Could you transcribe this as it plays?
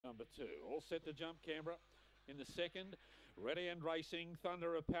number 2. All set to jump, Canberra. In the second, ready and racing,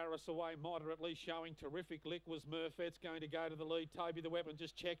 Thunder of Paris away moderately, showing terrific lick was Murphet's going to go to the lead. Toby the Weapon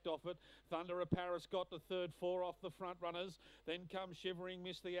just checked off it. Thunder of Paris got the third, 4 off the front runners. Then comes Shivering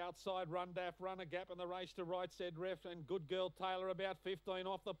Miss the outside, Run Daff, Run a gap in the race to right, said Ref, and Good Girl Taylor about 15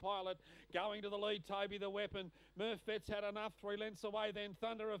 off the pilot. Going to the lead, Toby the Weapon. Murphet's had enough, 3 lengths away then.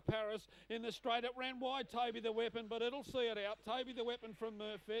 Thunder of Paris in the straight, it ran wide, Toby the Weapon, but it'll see it out. Toby the Weapon from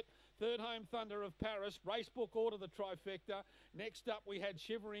Murphet. Third home, Thunder of Paris. Racebook order the trifecta. Next up, we had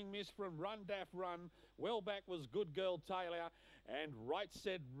Shivering Miss from Run Daff Run. Well back was Good Girl Taylor. And Right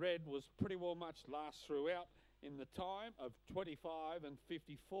Said Red was pretty well much last throughout in the time of 25 and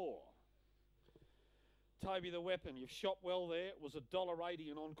 54. Toby the Weapon, you've shot well there. It was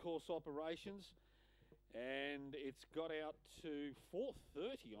 $1.80 in on-course operations. And it's got out to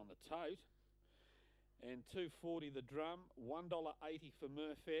 $4.30 on the tote. And $2.40 the drum, $1.80 for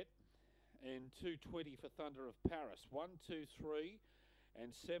Murphet, and $2.20 for Thunder of Paris. 1, 2, 3,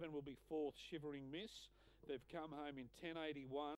 and 7 will be fourth, Shivering Miss. They've come home in 10.81.